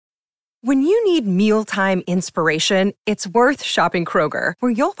When you need mealtime inspiration, it's worth shopping Kroger,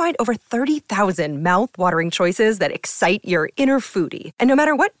 where you'll find over 30,000 mouth-watering choices that excite your inner foodie. And no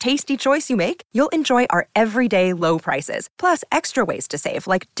matter what tasty choice you make, you'll enjoy our everyday low prices, plus extra ways to save,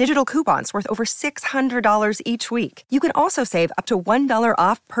 like digital coupons worth over $600 each week. You can also save up to $1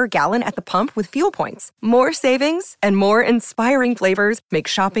 off per gallon at the pump with fuel points. More savings and more inspiring flavors make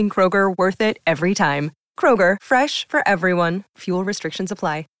shopping Kroger worth it every time. Kroger, fresh for everyone. Fuel restrictions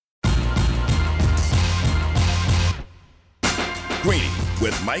apply. Greeny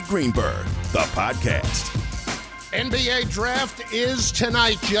with Mike Greenberg, the podcast. NBA draft is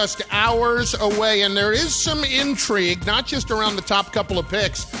tonight, just hours away, and there is some intrigue, not just around the top couple of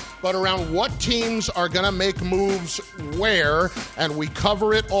picks, but around what teams are going to make moves where, and we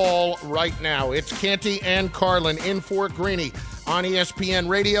cover it all right now. It's Canty and Carlin in for Greeny on ESPN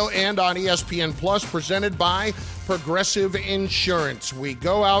Radio and on ESPN Plus, presented by Progressive Insurance. We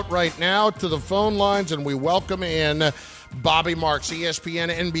go out right now to the phone lines, and we welcome in Bobby Marks, ESPN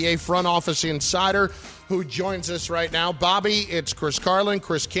NBA front office insider, who joins us right now. Bobby, it's Chris Carlin,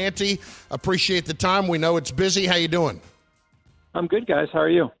 Chris Canty. Appreciate the time. We know it's busy. How you doing? I'm good, guys. How are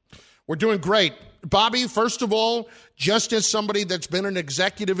you? We're doing great. Bobby, first of all, just as somebody that's been an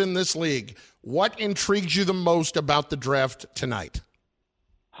executive in this league, what intrigues you the most about the draft tonight?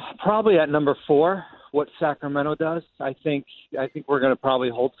 Probably at number 4, what Sacramento does. I think we're going to probably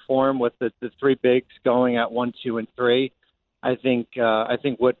hold form with the three bigs going at 1, 2, and 3. I think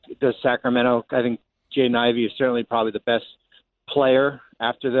what does Sacramento, I think Jaden Ivey is certainly probably the best player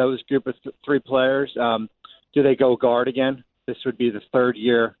after those group of three players. Do they go guard again? This would be the third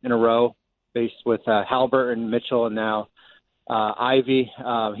year in a row, based with Halbert and Mitchell, and now Ivey.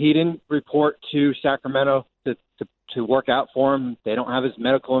 He didn't report to Sacramento to work out for him. They don't have his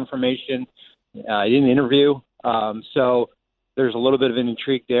medical information. He didn't interview. So there's a little bit of an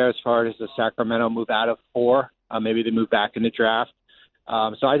intrigue there as far as the Sacramento move out of 4. Maybe they move back in the draft.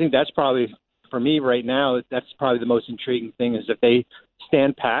 So I think that's probably, for me right now, that's probably the most intriguing thing, is if they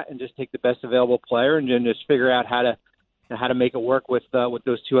stand pat and just take the best available player and then just figure out how to make it work with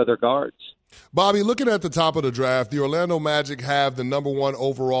those two other guards. Bobby, looking at the top of the draft, the Orlando Magic have the number 1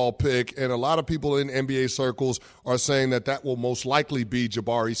 overall pick, and a lot of people in NBA circles are saying that will most likely be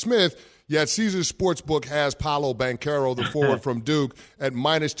Jabari Smith. Yet Caesars Sportsbook has Paolo Banchero, the forward from Duke, at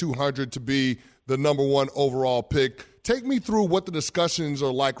 -200 to be the number 1 overall pick. Take me through what the discussions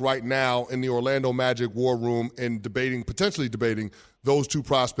are like right now in the Orlando Magic war room and potentially debating those two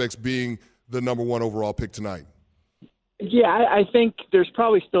prospects being the number 1 overall pick tonight. Yeah, I think there's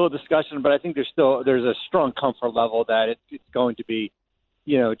probably still a discussion, but I think there's a strong comfort level that it's going to be,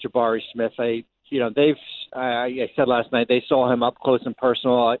 Jabari Smith. I said last night they saw him up close and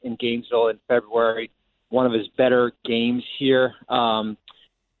personal in Gainesville in February, one of his better games here.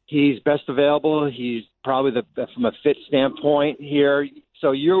 He's best available. He's probably from a fit standpoint here.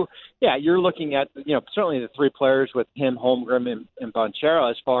 So you're looking at, certainly the three players with him, Holmgren, and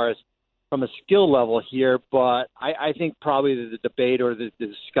Banchero as far as from a skill level here. But I think probably the debate or the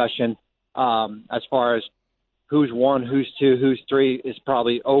discussion as far as who's 1, who's 2, who's 3 is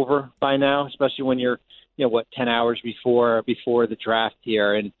probably over by now, especially when you're, 10 hours before the draft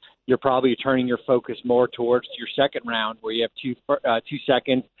here. And you're probably turning your focus more towards your second round where you have 2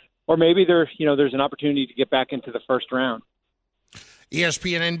 seconds. Or maybe there's an opportunity to get back into the first round.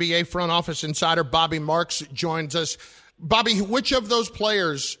 ESPN NBA front office insider Bobby Marks joins us. Bobby, which of those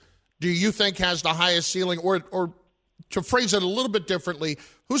players do you think has the highest ceiling? Or to phrase it a little bit differently,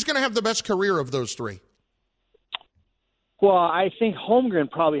 who's going to have the best career of those 3? Well, I think Holmgren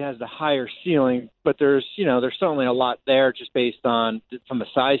probably has the higher ceiling, but there's certainly a lot there just based on from a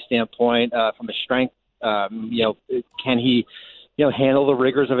size standpoint, from a strength. Can he handle the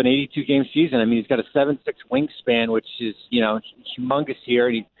rigors of an 82-game season? I mean, he's got a 7'6" wingspan, which is, humongous here,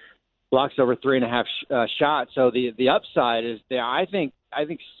 and he blocks over 3.5 shots. So the upside is there. I think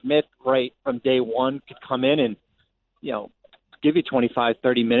Smith, right from day one, could come in and, give you 25,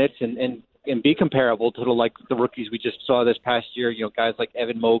 30 minutes and be comparable to the rookies we just saw this past year, guys like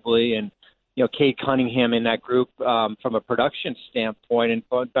Evan Mobley and, Cade Cunningham in that group from a production standpoint.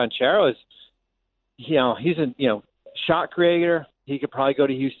 And Banchero is, he's a, shot creator. He could probably go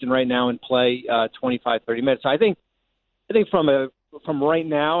to Houston right now and play 25, 30 minutes. So I think from right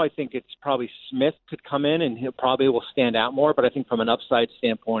now, I think it's probably Smith could come in and he probably will stand out more. But I think from an upside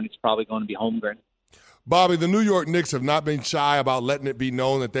standpoint, it's probably going to be Holmgren. Bobby, the New York Knicks have not been shy about letting it be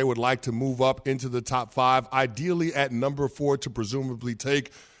known that they would like to move up into the top 5, ideally at number 4 to presumably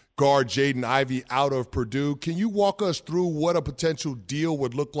take guard Jaden Ivey out of Purdue. Can you walk us through what a potential deal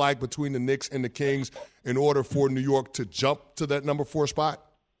would look like between the Knicks and the Kings in order for New York to jump to that number 4 spot?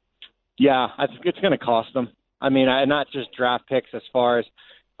 Yeah, I think it's going to cost them. I mean, not just draft picks as far as,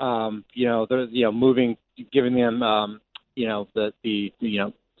 they're, moving, giving them,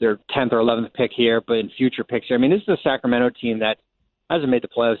 their 10th or 11th pick here, but in future picks here. I mean, this is a Sacramento team that hasn't made the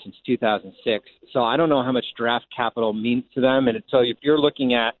playoffs since 2006. So I don't know how much draft capital means to them. And so if you're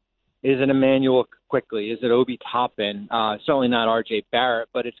looking at, is it Emmanuel Quickly? Is it Obi Toppin? Certainly not R.J. Barrett,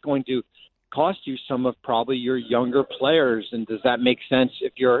 but it's going to cost you some of probably your younger players. And does that make sense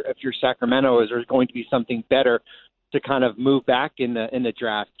if you're Sacramento? Is there going to be something better to kind of move back in the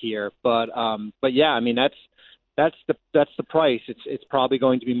draft here? But yeah, I mean that's the price. It's probably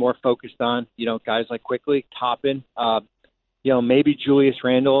going to be more focused on guys like Quickly, Toppin, maybe Julius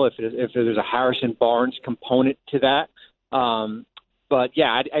Randle if there's a Harrison Barnes component to that. But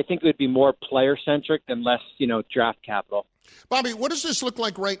yeah, I think it would be more player centric than less draft capital. Bobby, what does this look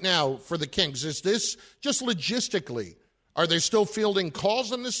like right now for the Kings? Is this just logistically? Are they still fielding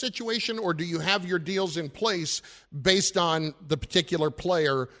calls in this situation, or do you have your deals in place based on the particular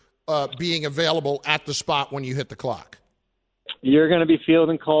player being available at the spot when you hit the clock? You're going to be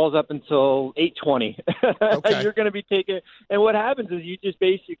fielding calls up until 8:20. Okay. You're going to be taking – and what happens is you just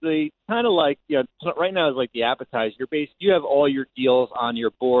basically kind of like right now is like the appetizer. You have all your deals on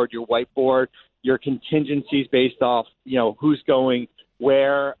your board, your whiteboard, your contingencies based off, who's going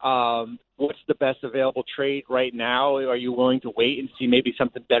where, what's the best available trade right now. Are you willing to wait and see maybe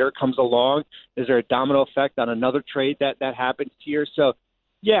something better comes along? Is there a domino effect on another trade that happens here? So,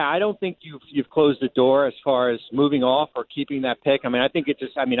 yeah, I don't think you've closed the door as far as moving off or keeping that pick. I mean, I think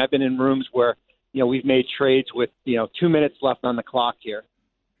I've been in rooms where, we've made trades with, 2 minutes left on the clock here.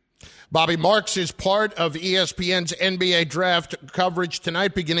 Bobby Marks is part of ESPN's NBA draft coverage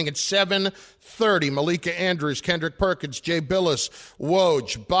tonight beginning at 7:30. Malika Andrews, Kendrick Perkins, Jay Billis,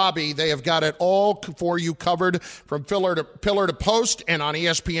 Woj, Bobby, they have got it all for you covered from pillar to post and on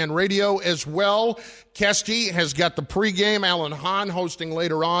ESPN Radio as well. Kesty has got the pregame, Alan Hahn hosting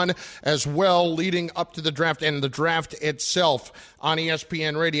later on as well, leading up to the draft and the draft itself on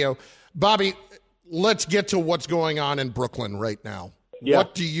ESPN Radio. Bobby, let's get to what's going on in Brooklyn right now. Yeah.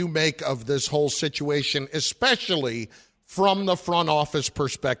 What do you make of this whole situation, especially from the front office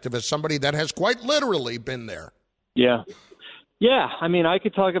perspective, as somebody that has quite literally been there? Yeah. Yeah, I mean, I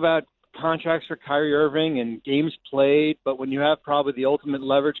could talk about contracts for Kyrie Irving and games played, but when you have probably the ultimate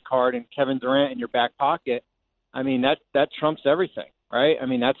leverage card in Kevin Durant in your back pocket, I mean, that trumps everything, right? I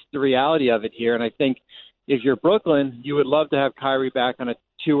mean, that's the reality of it here. And I think if you're Brooklyn, you would love to have Kyrie back on a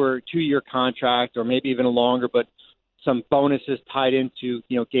 2-year contract or maybe even a longer, but some bonuses tied into,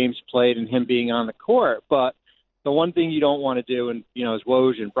 games played and him being on the court. But the one thing you don't want to do, and, as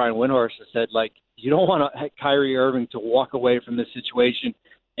Woj and Brian Windhorst have said, you don't want Kyrie Irving to walk away from this situation.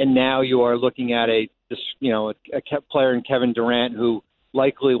 And now you are looking at a player in Kevin Durant who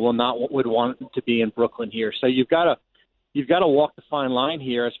likely would want to be in Brooklyn here. So you've got to walk the fine line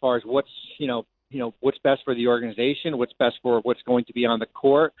here as far as what's best for the organization, what's best for what's going to be on the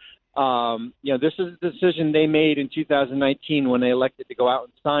court. This is the decision they made in 2019 when they elected to go out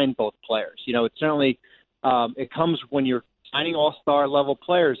and sign both players. It certainly it comes when you're signing all-star level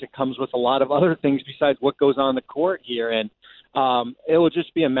players. It comes with a lot of other things besides what goes on the court here, and it will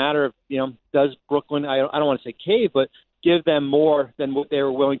just be a matter of does Brooklyn? I don't want to say cave, but give them more than what they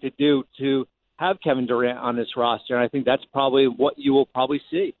were willing to do to have Kevin Durant on this roster. And I think that's probably what you will probably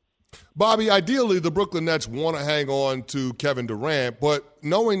see. Bobby, ideally, the Brooklyn Nets want to hang on to Kevin Durant, but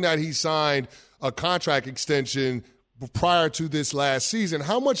knowing that he signed a contract extension prior to this last season,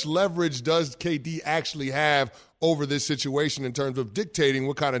 how much leverage does KD actually have over this situation in terms of dictating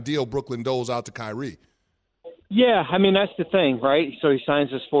what kind of deal Brooklyn doles out to Kyrie? Yeah, I mean, that's the thing, right? So he signs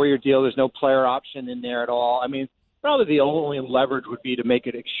this 4-year deal. There's no player option in there at all. I mean, probably the only leverage would be to make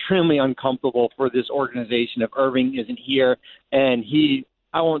it extremely uncomfortable for this organization if Irving isn't here and he –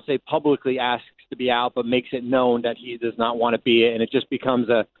 I won't say publicly asks to be out, but makes it known that he does not want to be it, and it just becomes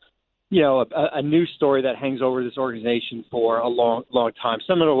a news story that hangs over this organization for a long, long time,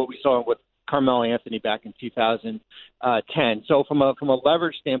 similar to what we saw with Carmelo Anthony back in 2010. So from a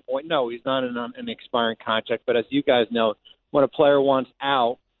leverage standpoint, no, he's not in an expiring contract. But as you guys know, when a player wants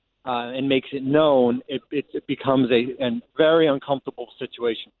out and makes it known, it becomes a very uncomfortable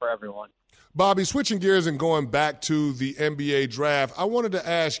situation for everyone. Bobby, switching gears and going back to the NBA draft, I wanted to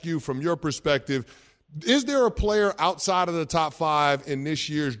ask you from your perspective, is there a player outside of the top 5 in this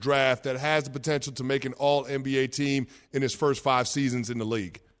year's draft that has the potential to make an all-NBA team in his first 5 seasons in the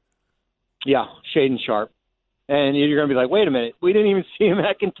league? Yeah, Shaedon Sharpe. And you're going to be like, wait a minute, we didn't even see him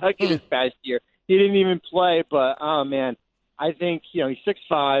at Kentucky this past year. He didn't even play, but, oh, man, I think, he's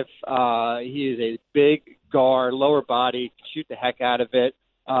 6'5". He is a big guard, lower body, can shoot the heck out of it.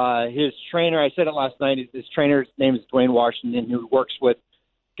 His trainer, I said it last night, his trainer's name is Dwayne Washington, who works with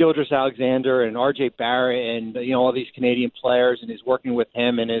Gildress Alexander and R.J. Barrett and, all these Canadian players, and is working with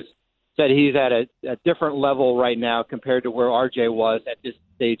him and has said he's at a different level right now compared to where R.J. was at this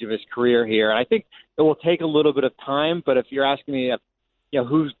stage of his career here. And I think it will take a little bit of time, but if you're asking me,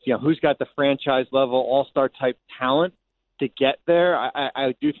 who's got the franchise level all-star type talent to get there,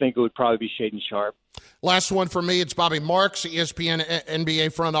 I do think it would probably be Shaedon Sharpe. Last one for me, it's Bobby Marks, ESPN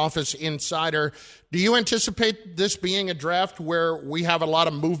NBA front office insider. Do you anticipate this being a draft where we have a lot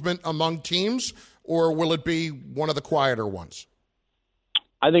of movement among teams, or will it be one of the quieter ones?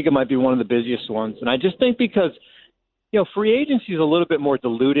 I think it might be one of the busiest ones. And I just think because, free agency is a little bit more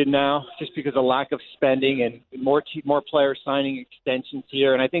diluted now just because of lack of spending and more players signing extensions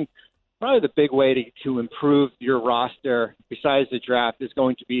here. And I think probably the big way to improve your roster besides the draft is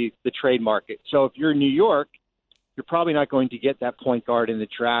going to be the trade market. So if you're in New York, you're probably not going to get that point guard in the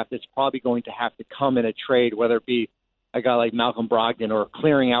draft. It's probably going to have to come in a trade, whether it be a guy like Malcolm Brogdon or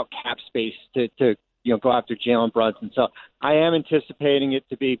clearing out cap space to go after Jalen Brunson. So I am anticipating it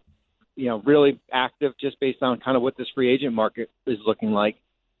to be, really active just based on kind of what this free agent market is looking like.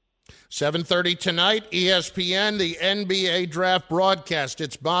 7:30 tonight, ESPN, the NBA draft broadcast.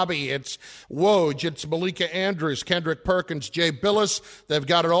 It's Bobby, it's Woj, it's Malika Andrews, Kendrick Perkins, Jay Billis. They've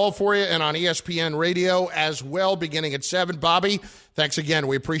got it all for you, and on ESPN Radio as well, beginning at 7. Bobby, thanks again.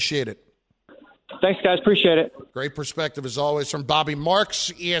 We appreciate it. Thanks, guys. Appreciate it. Great perspective, as always, from Bobby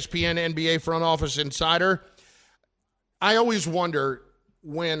Marks, ESPN NBA front office insider. I always wonder,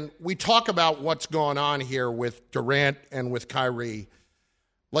 when we talk about what's going on here with Durant and with Kyrie,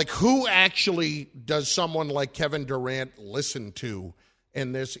 like, who actually does someone like Kevin Durant listen to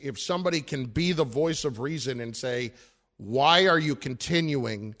in this? If somebody can be the voice of reason and say, why are you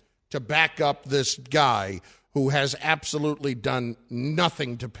continuing to back up this guy who has absolutely done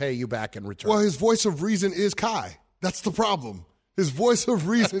nothing to pay you back in return? Well, his voice of reason is Kai. That's the problem. His voice of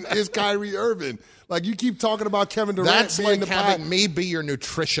reason is Kyrie Irving. Like, you keep talking about Kevin Durant. That's being like the having me be your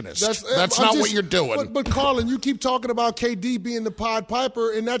nutritionist. That's not what you're doing. But Carlin, you keep talking about KD being the Pied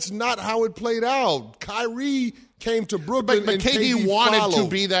Piper, and that's not how it played out. Kyrie came to Brooklyn, but and KD wanted followed. to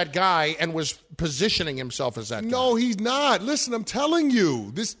be that guy and was positioning himself as that guy. No, he's not. Listen, I'm telling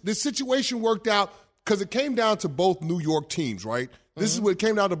you, this situation worked out because it came down to both New York teams, right? This is what it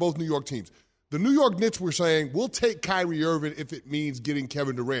came down to, both New York teams. The New York Knicks were saying, we'll take Kyrie Irving if it means getting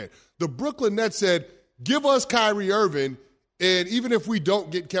Kevin Durant. The Brooklyn Nets said, give us Kyrie Irving, and even if we don't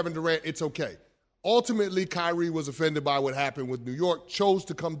get Kevin Durant, it's okay. Ultimately, Kyrie was offended by what happened with New York,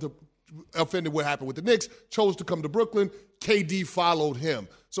 offended what happened with the Knicks, chose to come to Brooklyn. KD followed him.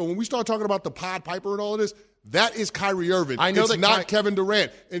 So when we start talking about the Pied Piper and all of this, that is Kyrie Irving. I know it's that not Kevin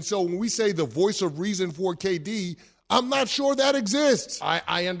Durant. And so when we say the voice of reason for KD, I'm not sure that exists.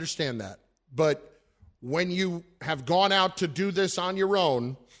 I understand that. But when you have gone out to do this on your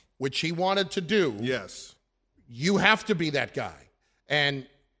own, which he wanted to do, yes, you have to be that guy. And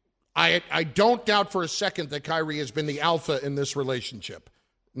I don't doubt for a second that Kyrie has been the alpha in this relationship.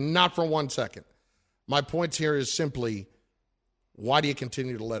 Not for 1 second. My point here is simply, why do you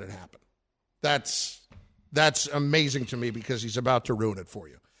continue to let it happen? That's amazing to me, because he's about to ruin it for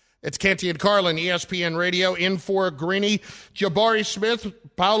you. It's Canty and Carlin, ESPN Radio, in for Greeny. Jabari Smith,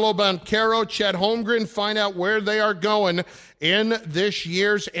 Paolo Banchero, Chet Holmgren. Find out where they are going in this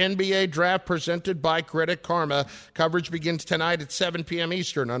year's NBA draft presented by Credit Karma. Coverage begins tonight at 7 p.m.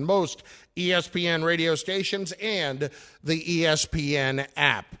 Eastern on most ESPN radio stations and the ESPN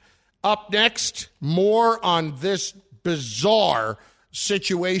app. Up next, more on this bizarre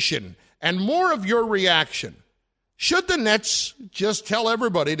situation and more of your reaction. Should the Nets just tell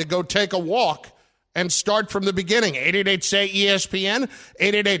everybody to go take a walk and start from the beginning? 888-SAY-ESPN,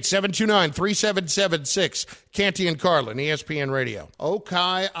 888-729-3776. Canty and Carlin, ESPN Radio.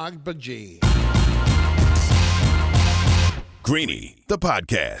 Okay, Agbaji. Greeny, the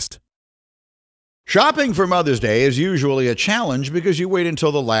podcast. Shopping for Mother's Day is usually a challenge because you wait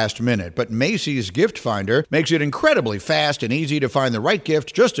until the last minute, but Macy's Gift Finder makes it incredibly fast and easy to find the right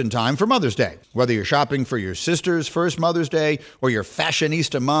gift just in time for Mother's Day. Whether you're shopping for your sister's first Mother's Day or your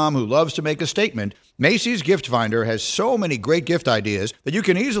fashionista mom who loves to make a statement, Macy's Gift Finder has so many great gift ideas that you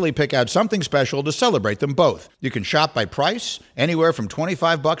can easily pick out something special to celebrate them both. You can shop by price, anywhere from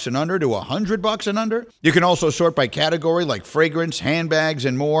 $25 and under to $100 and under. You can also sort by category like fragrance, handbags,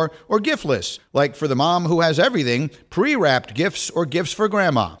 and more, or gift lists, like for the mom who has everything, pre-wrapped gifts or gifts for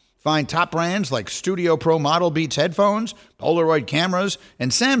grandma. Find top brands like Studio Pro Model Beats headphones, Polaroid cameras,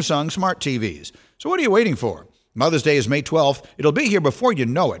 and Samsung smart TVs. So what are you waiting for? Mother's Day is May 12th. It'll be here before you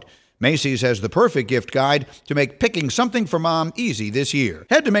know it. Macy's has the perfect gift guide to make picking something for mom easy this year.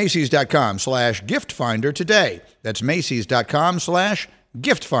 Head to Macys.com/gift finder today. That's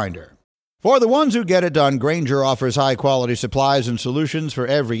Macys.com/gift finder. For the ones who get it done, Grainger offers high-quality supplies and solutions for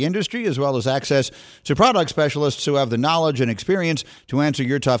every industry, as well as access to product specialists who have the knowledge and experience to answer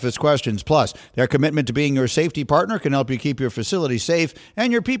your toughest questions. Plus, their commitment to being your safety partner can help you keep your facility safe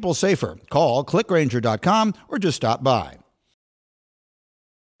and your people safer. Call, clickgrainger.com, or just stop by.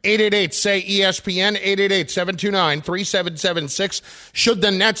 888-SAY-ESPN, 888-729-3776. Should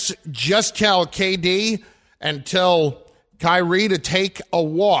the Nets just tell KD and tell Kyrie to take a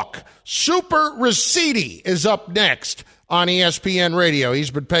walk? Super Ricidi is up next on ESPN Radio.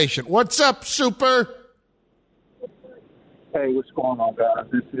 He's been patient. What's up, Super? Hey, what's going on, guys?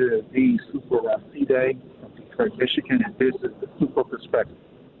 This is the Super Ricidi from Detroit, Michigan, and this is the Super Perspective.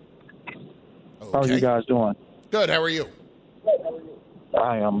 Okay. How are you guys doing? Good. How are you?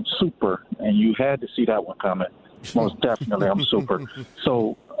 I am super, and you had to see that one coming. Most definitely, I'm super.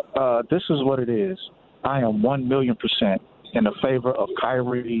 So this is what it is. I am 1,000,000% in the favor of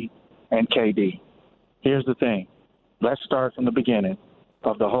Kyrie and KD. Here's the thing. Let's start from the beginning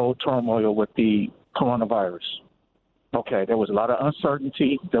of the whole turmoil with the coronavirus. Okay, there was a lot of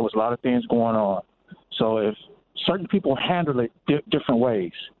uncertainty. There was a lot of things going on. So if certain people handle it different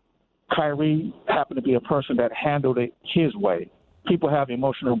ways, Kyrie happened to be a person that handled it his way. People have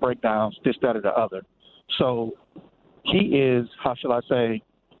emotional breakdowns, this, that, or the other. So he is, how shall I say,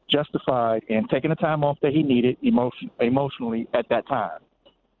 justified in taking the time off that he needed emotionally at that time.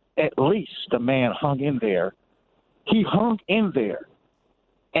 At least the man hung in there. He hung in there,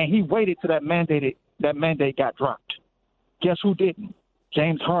 and he waited till that mandate got dropped. Guess who didn't?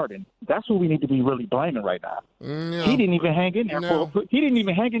 James Harden. That's who we need to be really blaming right now. No. He didn't even hang in there. He didn't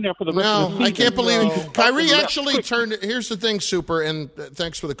even hang in there for the rest of the season. I can't believe it. Kyrie actually turned. Here's the thing, Super, and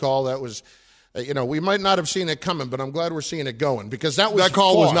thanks for the call. That was, we might not have seen it coming, but I'm glad we're seeing it going because that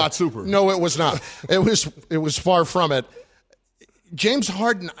call was not super. No, it was not. It was far from it. James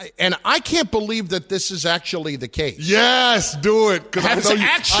Harden, and I can't believe that this is actually the case. Yes, do it. Because I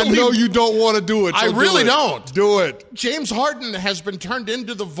know you don't want to do it. So I really don't. Do it. James Harden has been turned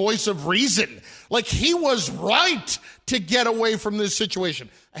into the voice of reason. Like, he was right to get away from this situation.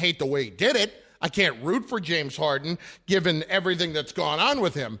 I hate the way he did it. I can't root for James Harden, given everything that's gone on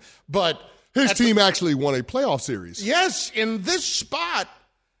with him. But his team actually won a playoff series. Yes, in this spot,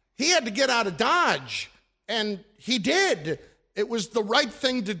 he had to get out of Dodge, and he did. It was the right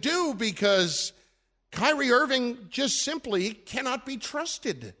thing to do because Kyrie Irving just simply cannot be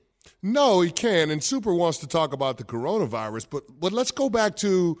trusted. No, he can. And Super wants to talk about the coronavirus, but let's go back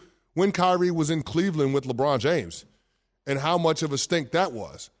to when Kyrie was in Cleveland with LeBron James and how much of a stink that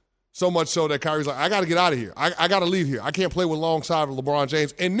was. So much so that Kyrie's like, I got to get out of here. I got to leave here. I can't play alongside of LeBron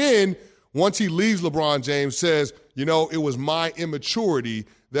James. And then once he leaves, LeBron James says, it was my immaturity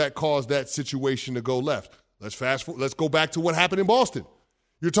that caused that situation to go left. Let's fast forward. Let's go back to what happened in Boston.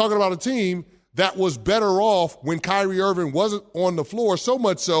 You're talking about a team that was better off when Kyrie Irving wasn't on the floor, so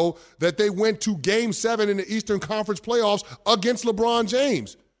much so that they went to Game 7 in the Eastern Conference playoffs against LeBron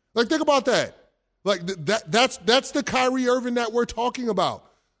James. Like, think about that. Like, that's the Kyrie Irving that we're talking about.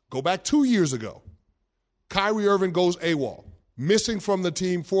 Go back 2 years ago. Kyrie Irving goes AWOL, missing from the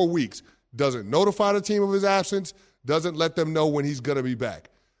team 4 weeks, doesn't notify the team of his absence, doesn't let them know when he's going to be back.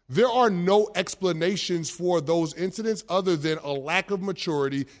 There are no explanations for those incidents other than a lack of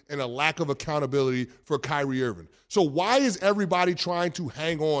maturity and a lack of accountability for Kyrie Irving. So why is everybody trying to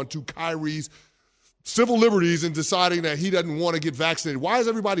hang on to Kyrie's civil liberties and deciding that he doesn't want to get vaccinated? Why is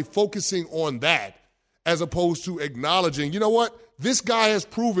everybody focusing on that as opposed to acknowledging, you know what? This guy has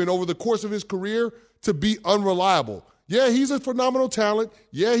proven over the course of his career to be unreliable. Yeah, he's a phenomenal talent.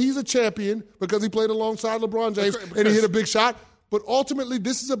 Yeah, he's a champion because he played alongside LeBron James and he hit a big shot. But ultimately,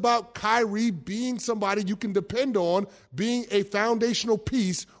 this is about Kyrie being somebody you can depend on, being a foundational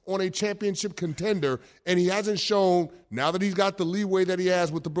piece on a championship contender. And he hasn't shown, now that he's got the leeway that he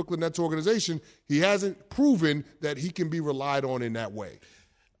has with the Brooklyn Nets organization, he hasn't proven that he can be relied on in that way.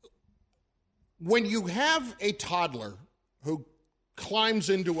 When you have a toddler who climbs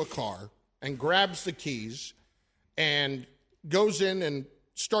into a car and grabs the keys and goes in and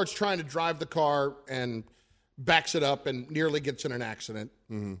starts trying to drive the car and backs it up and nearly gets in an accident.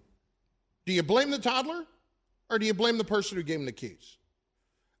 Mm-hmm. Do you blame the toddler or do you blame the person who gave him the keys?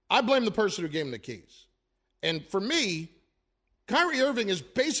 I blame the person who gave him the keys. And for me, Kyrie Irving has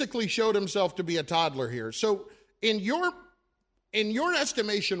basically showed himself to be a toddler here. So in your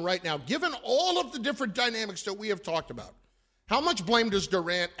estimation right now, given all of the different dynamics that we have talked about, how much blame does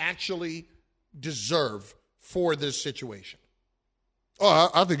Durant actually deserve for this situation?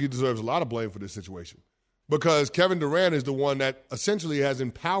 Oh, I think he deserves a lot of blame for this situation because Kevin Durant is the one that essentially has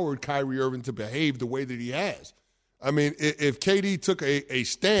empowered Kyrie Irving to behave the way that he has. I mean, if KD took a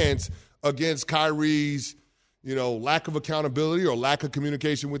stance against Kyrie's, lack of accountability or lack of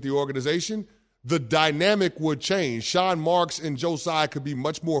communication with the organization, the dynamic would change. Sean Marks and Joe Tsai could be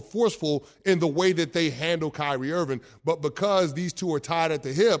much more forceful in the way that they handle Kyrie Irving. But because these two are tied at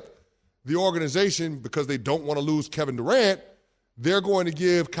the hip, the organization, because they don't want to lose Kevin Durant, they're going to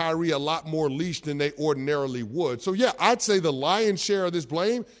give Kyrie a lot more leash than they ordinarily would. So, yeah, I'd say the lion's share of this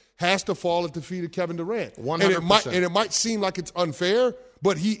blame has to fall at the feet of Kevin Durant. 100%. And it might seem like it's unfair,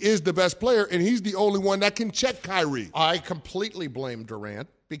 but he is the best player, and he's the only one that can check Kyrie. I completely blame Durant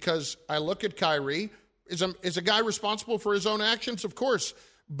because I look at Kyrie. Is a guy responsible for his own actions? Of course.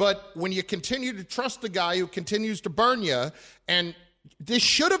 But when you continue to trust the guy who continues to burn you, and this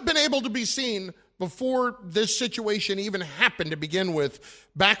should have been able to be seen before this situation even happened to begin with,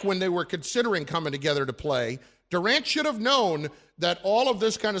 back when they were considering coming together to play, Durant should have known that all of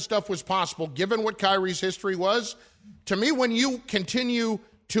this kind of stuff was possible, given what Kyrie's history was. To me, when you continue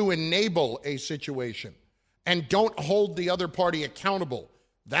to enable a situation and don't hold the other party accountable,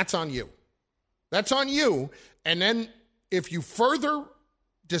 that's on you. That's on you. And then if you further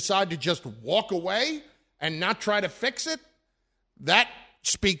decide to just walk away and not try to fix it, that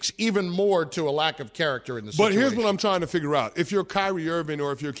speaks even more to a lack of character in the situation. But here's what I'm trying to figure out. If you're Kyrie Irving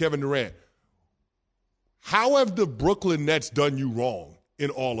or if you're Kevin Durant, how have the Brooklyn Nets done you wrong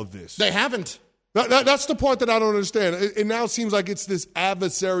in all of this? They haven't. That's the part that I don't understand. It now seems like it's this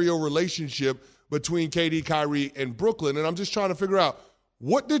adversarial relationship between KD, Kyrie, and Brooklyn, and I'm just trying to figure out,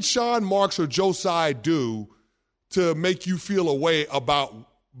 what did Sean Marks or Joe Tsai do to make you feel a way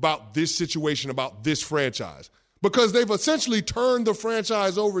about this situation, about this franchise? Because they've essentially turned the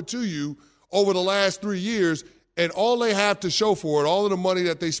franchise over to you over the last 3 years, and all they have to show for it, all of the money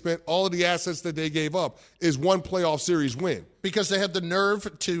that they spent, all of the assets that they gave up, is one playoff series win. Because they had the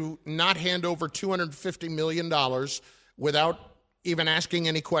nerve to not hand over $250 million without even asking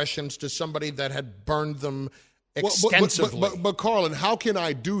any questions to somebody that had burned them extensively. But Carlin, how can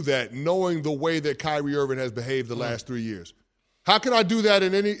I do that knowing the way that Kyrie Irving has behaved the last 3 years? How can I do that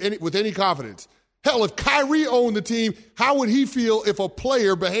with any confidence? Hell, if Kyrie owned the team, how would he feel if a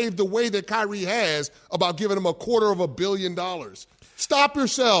player behaved the way that Kyrie has about giving him $250 million? Stop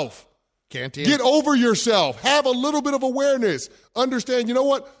yourself. Can't Get over yourself. Have a little bit of awareness. Understand, you know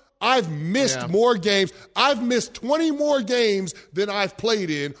what? I've missed more games. I've missed 20 more games than I've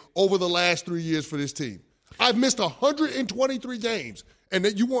played in over the last 3 years for this team. I've missed 123 games. And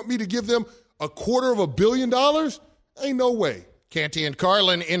that you want me to give them $250 million? Ain't no way. Canty and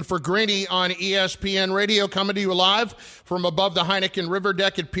Carlin in for Greeny on ESPN Radio, coming to you live from above the Heineken River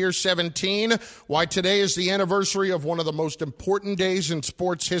deck at Pier 17. Why today is the anniversary of one of the most important days in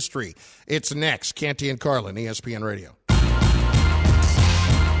sports history. It's next. Canty and Carlin, ESPN Radio.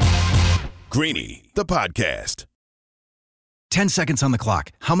 Greeny, the podcast. 10 seconds on the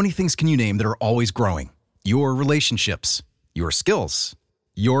clock. How many things can you name that are always growing? Your relationships, your skills,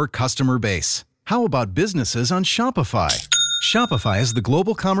 your customer base. How about businesses on Shopify? Shopify is the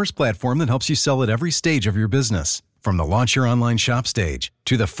global commerce platform that helps you sell at every stage of your business. From the launch your online shop stage,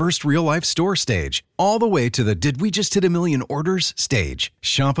 to the first real-life store stage, all the way to the did we just hit 1 million orders stage.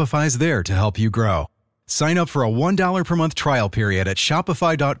 Shopify's there to help you grow. Sign up for a $1 per month trial period at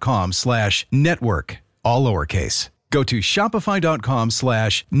shopify.com/network, all lowercase. Go to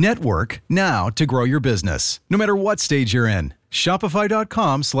shopify.com/network now to grow your business, no matter what stage you're in.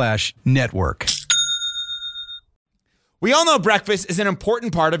 Shopify.com/network. We all know breakfast is an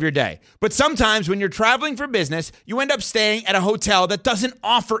important part of your day, but sometimes when you're traveling for business, you end up staying at a hotel that doesn't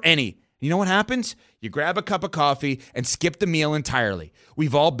offer any. You know what happens? You grab a cup of coffee and skip the meal entirely.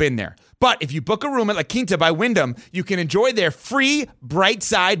 We've all been there. But if you book a room at La Quinta by Wyndham, you can enjoy their free Bright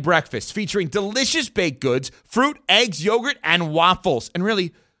Side breakfast featuring delicious baked goods, fruit, eggs, yogurt, and waffles. And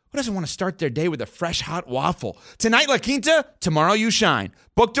really, who doesn't want to start their day with a fresh, hot waffle? Tonight, La Quinta, tomorrow you shine.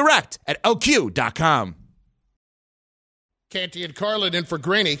 Book direct at LQ.com. Canty and Carlin in for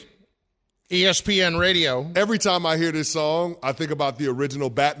Greeny, ESPN Radio. Every time I hear this song, I think about the original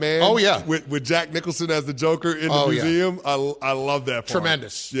Batman. Oh, yeah. With Jack Nicholson as the Joker in the museum. Yeah. I love that part.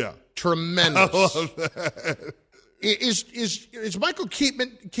 Tremendous. Yeah. Tremendous. I love that. Is Michael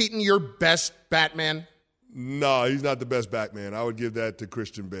Keaton your best Batman? No, he's not the best Batman. I would give that to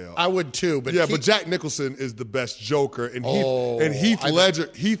Christian Bale. I would too, but but Jack Nicholson is the best Joker, and Heath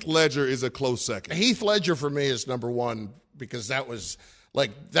Ledger is a close second. Heath Ledger for me is number one because that was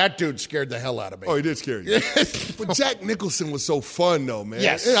Like, that dude scared the hell out of me. Oh, he did scare you. But Jack Nicholson was so fun, though, man.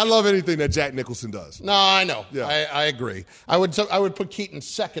 Yes. I love anything that Jack Nicholson does. No, I know. Yeah. I agree. I would put Keaton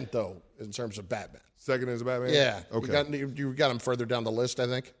second, though, in terms of Batman. Second as a Batman? Yeah. Okay. You got him further down the list, I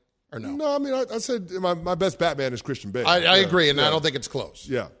think, or no? No, I mean, I said my best Batman is Christian Bale. I agree, and I don't think it's close.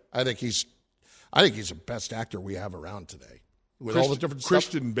 Yeah. I think he's the best actor we have around today. With all the different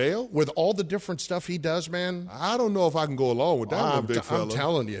Christian stuff, Bale? with all the different stuff he does, man. I don't know if I can go along with that one, big fella. I'm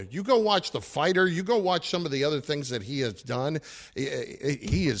telling you. You go watch The Fighter. You go watch some of the other things that he has done.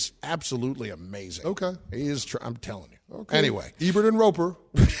 He is absolutely amazing. Okay. He is. I'm telling you. Okay. Anyway. Ebert and Roper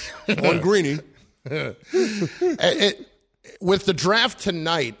on Greeny. With the draft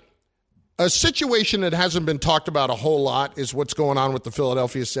tonight, a situation that hasn't been talked about a whole lot is what's going on with the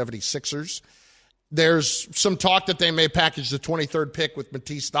Philadelphia 76ers. There's some talk that they may package the 23rd pick with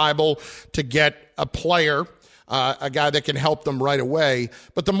Matisse Thybulle to get a player, a guy that can help them right away.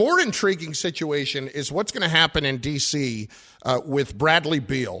 But the more intriguing situation is what's going to happen in D.C. With Bradley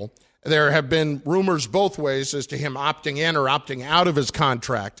Beal. There have been rumors both ways as to him opting in or opting out of his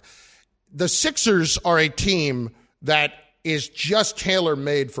contract. The Sixers are a team that is just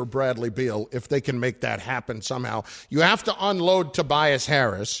tailor-made for Bradley Beal if they can make that happen somehow. You have to unload Tobias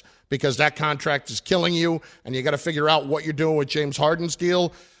Harris because that contract is killing you, and you got to figure out what you're doing with James Harden's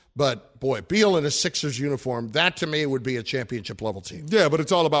deal. But, boy, Beal in a Sixers uniform, that to me would be a championship-level team. Yeah, but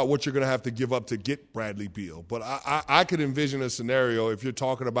it's all about what you're going to have to give up to get Bradley Beal. But I could envision a scenario if you're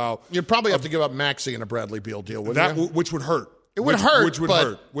talking about – You'd probably have to give up Maxey in a Bradley Beal deal, wouldn't you? Which would hurt. It would hurt.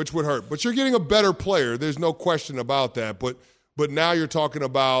 Which would hurt. But you're getting a better player. There's no question about that. But now you're talking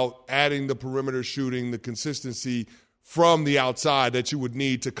about adding the perimeter shooting, the consistency from the outside that you would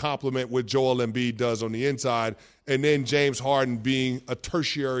need to complement what Joel Embiid does on the inside, and then James Harden being a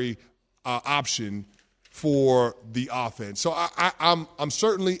tertiary option for the offense. So I'm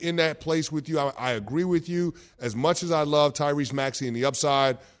certainly in that place with you. I agree with you. As much as I love Tyrese Maxey and the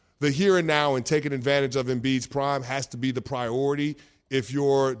upside, the here and now and taking advantage of Embiid's prime has to be the priority if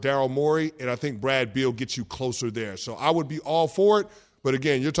you're Daryl Morey, and I think Brad Beal gets you closer there. So I would be all for it. But,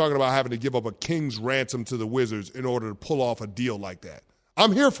 again, you're talking about having to give up a king's ransom to the Wizards in order to pull off a deal like that.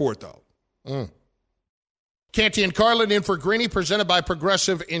 I'm here for it, though. Canty and Carlin in for Greeny, presented by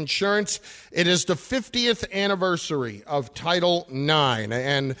Progressive Insurance. It is the 50th anniversary of Title IX,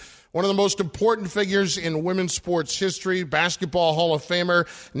 and one of the most important figures in women's sports history, Basketball Hall of Famer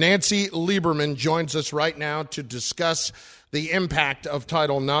Nancy Lieberman, joins us right now to discuss the impact of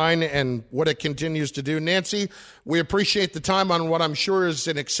Title IX and what it continues to do. Nancy, we appreciate the time on what I'm sure is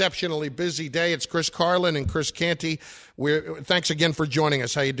an exceptionally busy day. It's Chris Carlin and Chris Canty. Thanks again for joining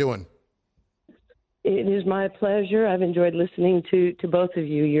us. How you doing? It is my pleasure. I've enjoyed listening to both of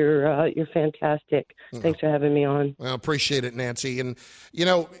you. You're fantastic. Thanks for having me on. Well, appreciate it, Nancy. And,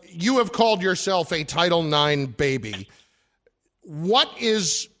 you have called yourself a Title IX baby. What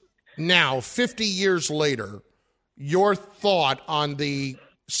is now, 50 years later, your thought on the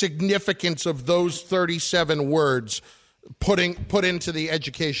significance of those 37 words put into the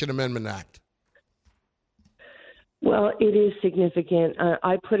Education Amendment Act? Well, it is significant.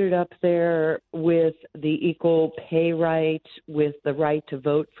 I put it up there with the equal pay right, with the right to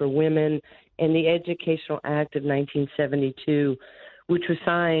vote for women, and the Educational Act of 1972, which was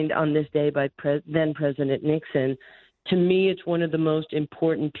signed on this day by then President Nixon. To me, it's one of the most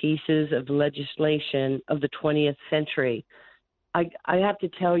important pieces of legislation of the 20th century. I have to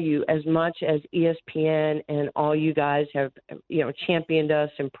tell you, as much as ESPN and all you guys have, championed us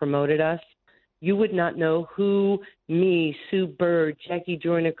and promoted us, you would not know who me, Sue Bird, Jackie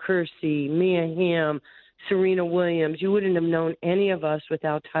Joyner-Kersee, Mia Hamm, Serena Williams, you wouldn't have known any of us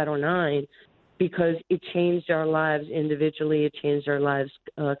without Title IX, because it changed our lives individually, it changed our lives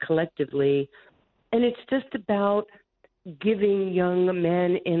collectively. And it's just about giving young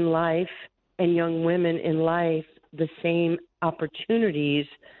men in life and young women in life the same opportunities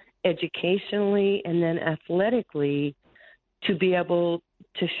educationally and then athletically to be able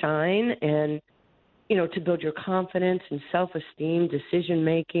to shine and, to build your confidence and self-esteem,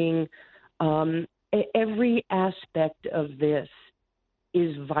 decision-making. Every aspect of this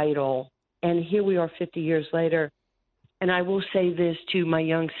is vital. And here we are 50 years later. And I will say this to my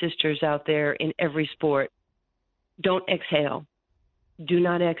young sisters out there in every sport. Don't exhale. Do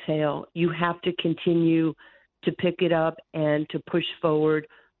not exhale. You have to continue to pick it up and to push forward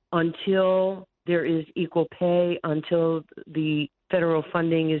until there is equal pay, until the federal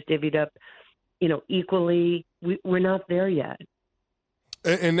funding is divvied up, equally. We're not there yet.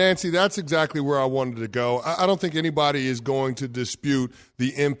 And Nancy, that's exactly where I wanted to go. I don't think anybody is going to dispute the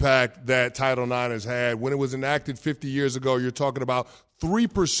impact that Title IX has had. When it was enacted 50 years ago, you're talking about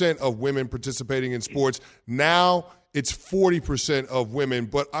 3% of women participating in sports. Now it's 40% of women.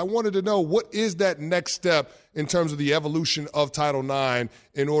 But I wanted to know, what is that next step in terms of the evolution of Title IX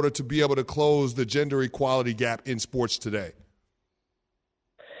in order to be able to close the gender equality gap in sports today?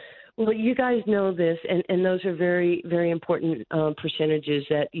 Well, you guys know this, and those are very, very important percentages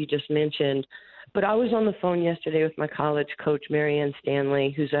that you just mentioned. But I was on the phone yesterday with my college coach, Marianne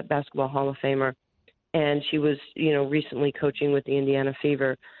Stanley, who's a basketball Hall of Famer, and she was, recently coaching with the Indiana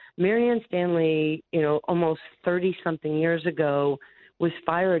Fever. Marianne Stanley, almost 30-something years ago, was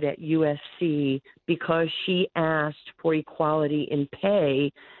fired at USC because she asked for equality in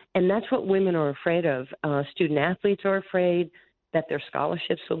pay, and that's what women are afraid of. Student athletes are afraid that their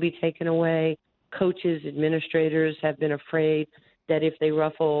scholarships will be taken away. Coaches, administrators have been afraid that if they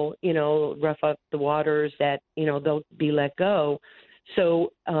rough up the waters, that, they'll be let go.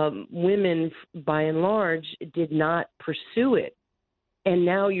 So women, by and large, did not pursue it. And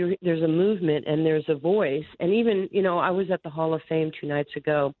now there's a movement and there's a voice. And even, I was at the Hall of Fame 2 nights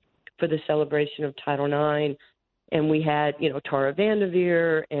ago for the celebration of Title IX, and we had, Tara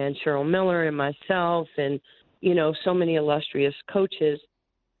Vanderveer and Cheryl Miller and myself and, so many illustrious coaches.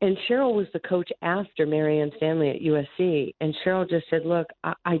 And Cheryl was the coach after Marianne Stanley at USC. And Cheryl just said, look,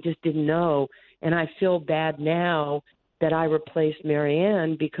 I just didn't know. And I feel bad now that I replaced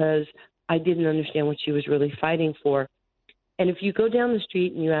Marianne because I didn't understand what she was really fighting for. And if you go down the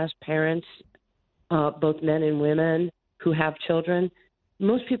street and you ask parents, both men and women who have children,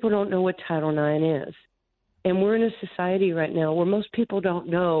 most people don't know what Title IX is. And we're in a society right now where most people don't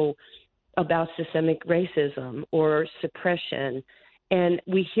know about systemic racism or suppression. And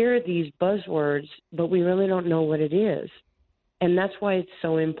we hear these buzzwords, but we really don't know what it is. And that's why it's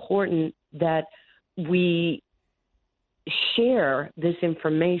so important that we share this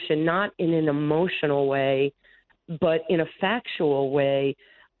information, not in an emotional way, but in a factual way.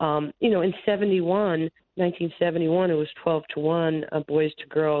 In 1971, it was 12-1 boys to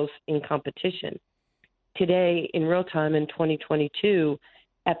girls in competition. Today, in real time in 2022,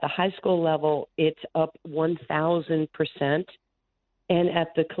 at the high school level, it's up 1,000%. And at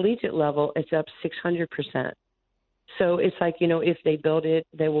the collegiate level, it's up 600%. So it's like, if they build it,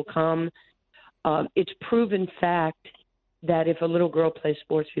 they will come. It's proven fact that if a little girl plays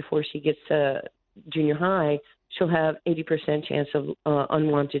sports before she gets to junior high, she'll have 80% chance of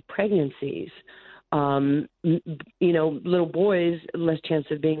unwanted pregnancies. Little boys, less chance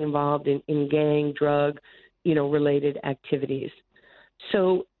of being involved in gang, drug, related activities.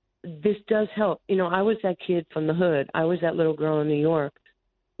 So this does help. I was that kid from the hood. I was that little girl in New York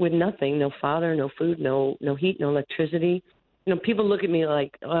with nothing, no father, no food, no heat, no electricity. People look at me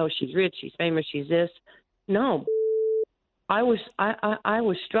like, oh, she's rich, she's famous, she's this. No, I was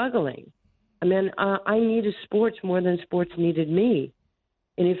struggling. I mean, I needed sports more than sports needed me.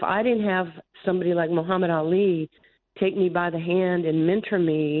 And if I didn't have somebody like Muhammad Ali take me by the hand and mentor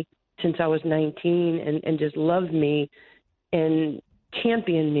me since I was 19 and just loved me and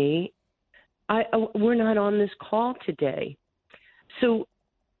champion me, we're not on this call today. So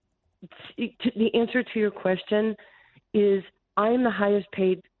the answer to your question is I am the highest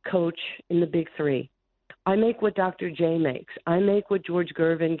paid coach in the Big Three. I make what Dr. J makes. I make what George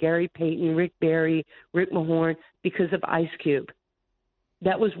Gervin, Gary Payton, Rick Barry, Rick Mahorn, because of Ice Cube.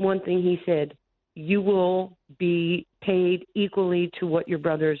 That was one thing he said. You will be paid equally to what your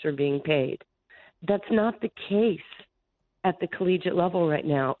brothers are being paid. That's not the case at the collegiate level right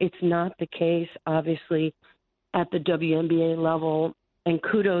now. It's not the case, obviously, at the WNBA level. And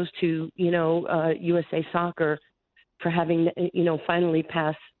kudos to, USA Soccer for having, finally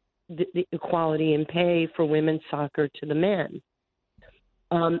passed the equality in pay for women's soccer to the men.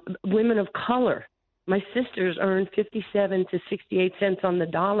 Women of color. My sisters earn 57 to 68 cents on the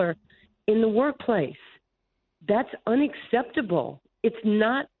dollar in the workplace. That's unacceptable. It's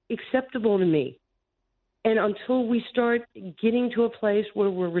not acceptable to me. And until we start getting to a place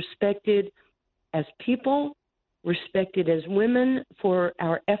where we're respected as people, respected as women for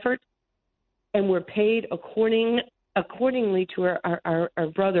our effort, and we're paid accordingly to our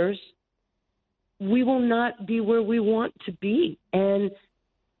brothers, we will not be where we want to be. And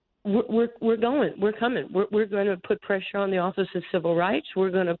we're coming. We're going to put pressure on the Office of Civil Rights. We're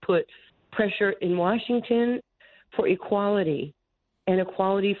going to put pressure in Washington for equality and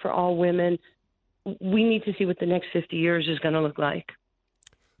equality for all women. We need to see what the next 50 years is going to look like.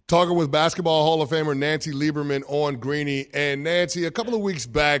 Talking with Basketball Hall of Famer Nancy Lieberman on Greeny. And Nancy, a couple of weeks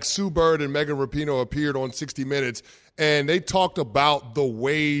back, Sue Bird and Megan Rapinoe appeared on 60 Minutes, and they talked about the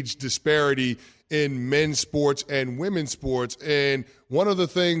wage disparity in men's sports and women's sports. And one of the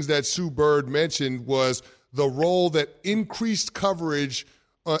things that Sue Bird mentioned was the role that increased coverage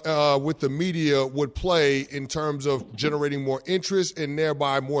with the media would play in terms of generating more interest and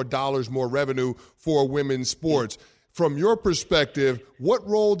thereby more dollars, more revenue for women's sports. From your perspective, what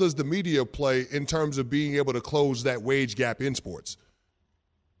role does the media play in terms of being able to close that wage gap in sports?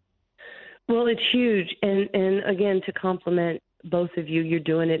 Well, it's huge. And again, to compliment both of you, you're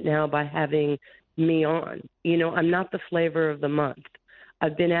doing it now by having me on. You know, I'm not the flavor of the month.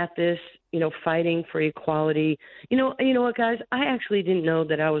 I've been at this, fighting for equality. You know what, guys? I actually didn't know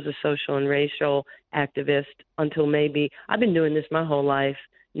that I was a social and racial activist until maybe I've been doing this my whole life.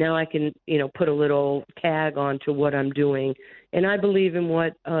 Now I can, put a little tag onto what I'm doing. And I believe in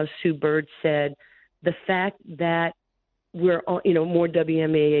what Sue Bird said, the fact that we're, more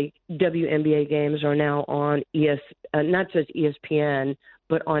WNBA games are now on not just ESPN,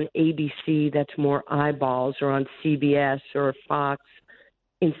 but on ABC. That's more eyeballs, or on CBS or Fox,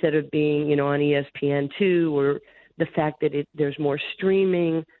 instead of being, on ESPN2, or the fact that there's more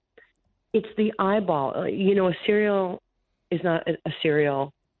streaming. It's the eyeball. A cereal is not a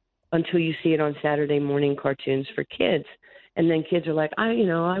cereal until you see it on Saturday morning cartoons for kids. And then kids are like, I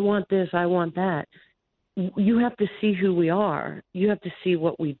want this, I want that. You have to see who we are. You have to see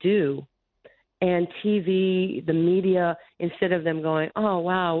what we do. And TV, the media, instead of them going, oh,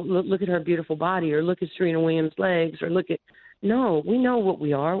 wow, look at her beautiful body, or look at Serena Williams' legs, or no, we know what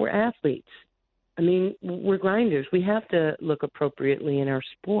we are. We're athletes. I mean, we're grinders. We have to look appropriately in our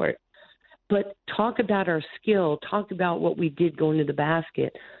sport. But talk about our skill. Talk about what we did going to the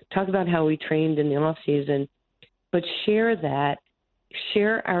basket. Talk about how we trained in the off season. But share that.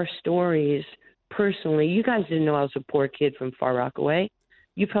 Share our stories personally. You guys didn't know I was a poor kid from Far Rockaway.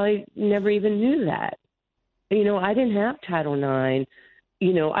 You probably never even knew that. I didn't have Title IX.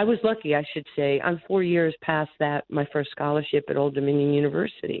 I was lucky, I should say. I'm 4 years past that, my first scholarship at Old Dominion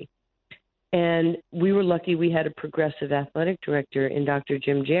University. And we were lucky we had a progressive athletic director in Dr.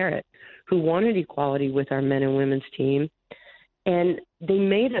 Jim Jarrett, who wanted equality with our men and women's team. And they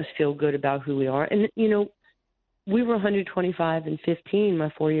made us feel good about who we are. And, we were 125-15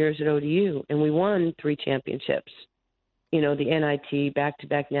 my 4 years at ODU, and we won 3 championships. The NIT,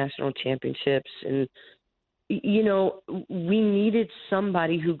 back-to-back national championships. And, we needed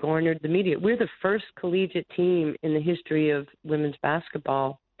somebody who garnered the media. We're the first collegiate team in the history of women's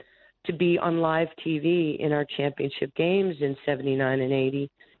basketball to be on live TV in our championship games in 79 and 80.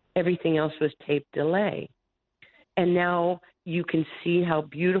 Everything else was tape delay. And now you can see how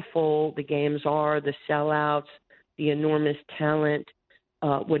beautiful the games are, the sellouts, the enormous talent,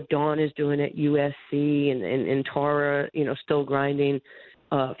 what Dawn is doing at USC, and Tara, still grinding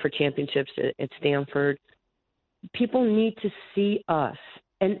for championships at Stanford. People need to see us.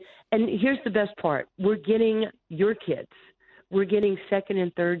 And here's the best part. We're getting your kids. We're getting second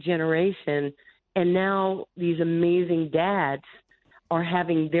and third generation. And now these amazing dads are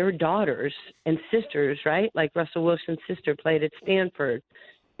having their daughters and sisters, right? Like Russell Wilson's sister played at Stanford.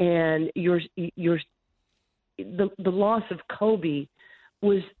 And the loss of Kobe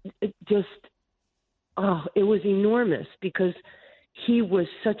was just, it was enormous, because he was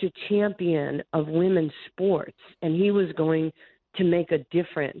such a champion of women's sports, and he was going to make a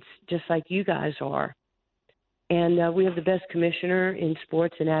difference, just like you guys are. And we have the best commissioner in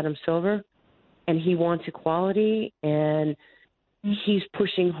sports in Adam Silver, and he wants equality, and he's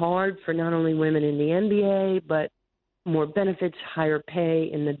pushing hard for not only women in the NBA, but more benefits, higher pay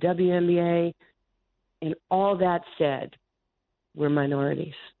in the WNBA. And all that said, we're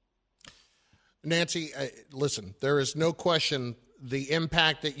minorities. Nancy, listen, there is no question the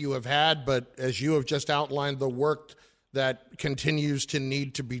impact that you have had, but as you have just outlined, the work that continues to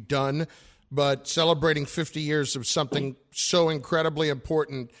need to be done. But celebrating 50 years of something so incredibly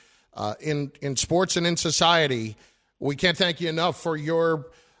important in sports and in society, we can't thank you enough for your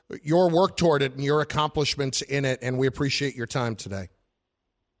work toward it and your accomplishments in it, and we appreciate your time today.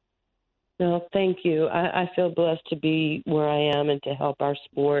 No, thank you. I feel blessed to be where I am and to help our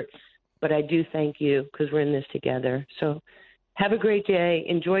sport, but I do thank you because we're in this together. So have a great day.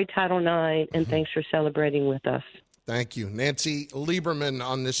 Enjoy Title IX, and thanks for celebrating with us. Thank you. Nancy Lieberman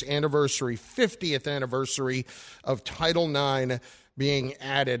on this anniversary, 50th anniversary of Title IX being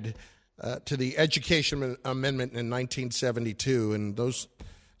added to the Education Amendment in 1972. And those...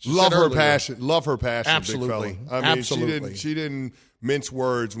 Love her passion. Absolutely. Big fella. I mean, Absolutely. She didn't mince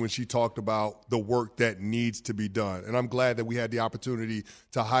words when she talked about the work that needs to be done. And I'm glad that we had the opportunity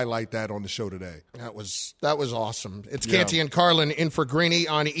to highlight that on the show today. That was awesome. It's Canty and Carlin in for Greeny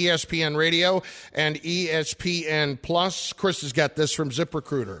on ESPN Radio and ESPN Plus. Chris has got this from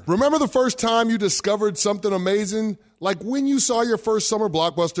ZipRecruiter. Remember the first time you discovered something amazing? Like when you saw your first summer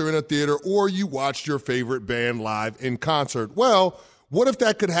blockbuster in a theater or you watched your favorite band live in concert. Well, what if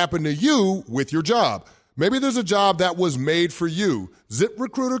that could happen to you with your job? Maybe there's a job that was made for you.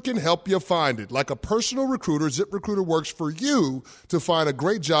 ZipRecruiter can help you find it. Like a personal recruiter, ZipRecruiter works for you to find a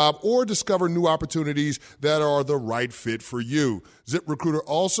great job or discover new opportunities that are the right fit for you. ZipRecruiter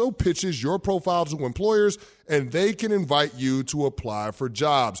also pitches your profile to employers, and they can invite you to apply for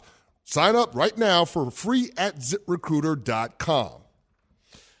jobs. Sign up right now for free at ZipRecruiter.com.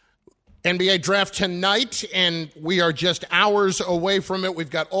 NBA draft tonight, and we are just hours away from it. We've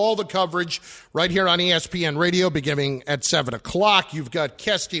got all the coverage right here on ESPN Radio beginning at 7 o'clock. You've got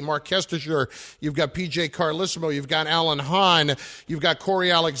Kesty, Mark Kestisher. You've got PJ Carlissimo. You've got Alan Hahn. You've got Corey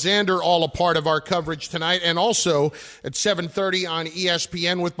Alexander, all a part of our coverage tonight. And also at 7:30 on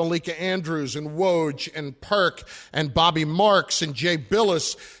ESPN with Malika Andrews and Woj and Perk and Bobby Marks and Jay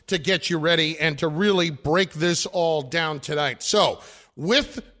Billis to get you ready and to really break this all down tonight. So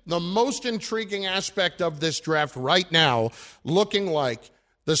with the most intriguing aspect of this draft right now, looking like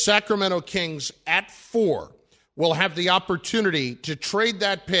the Sacramento Kings at 4 will have the opportunity to trade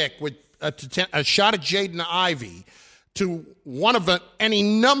that pick with a shot at Jaden Ivey to one of any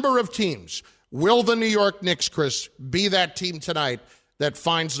number of teams. Will the New York Knicks, Chris, be that team tonight that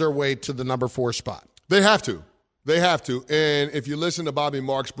finds their way to the number 4 spot? They have to. They have to. And if you listen to Bobby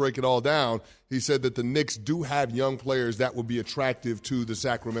Marks break it all down, he said that the Knicks do have young players that would be attractive to the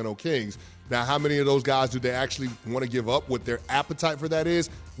Sacramento Kings. Now, how many of those guys do they actually want to give up? What their appetite for that is,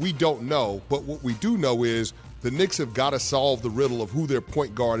 we don't know. But what we do know is the Knicks have got to solve the riddle of who their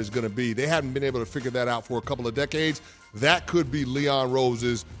point guard is going to be. They haven't been able to figure that out for a couple of decades. That could be Leon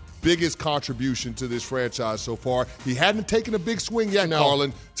Rose's biggest contribution to this franchise so far. He hadn't taken a big swing yet,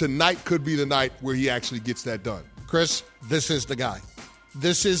 Carlin. Tonight could be the night where he actually gets that done. Chris, this is the guy.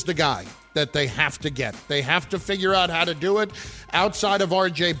 This is the guy that they have to get. They have to figure out how to do it. Outside of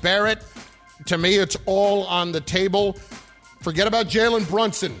R.J. Barrett, to me, it's all on the table. Forget about Jalen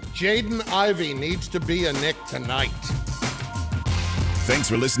Brunson. Jaden Ivey needs to be a Knick tonight. Thanks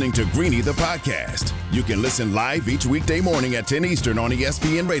for listening to Greeny the podcast. You can listen live each weekday morning at 10 Eastern on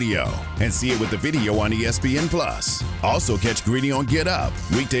ESPN Radio and see it with the video on ESPN Plus. Also catch Greeny on Get Up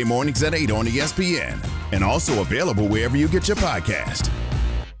weekday mornings at 8 on ESPN and also available wherever you get your podcast.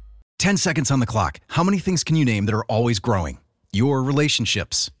 10 seconds on the clock. How many things can you name that are always growing? Your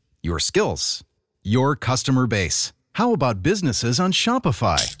relationships, your skills, your customer base. How about businesses on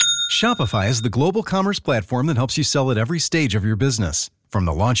Shopify? Shopify is the global commerce platform that helps you sell at every stage of your business. From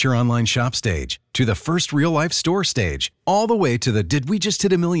the launch your online shop stage, to the first real-life store stage, all the way to the did we just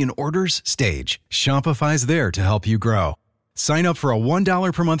hit a million orders stage, Shopify's there to help you grow. Sign up for a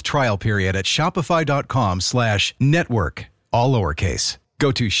 $1 per month trial period at shopify.com/network, all lowercase.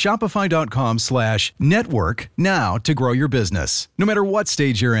 Go to shopify.com/network now to grow your business, no matter what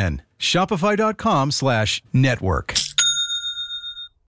stage you're in. Shopify.com/network.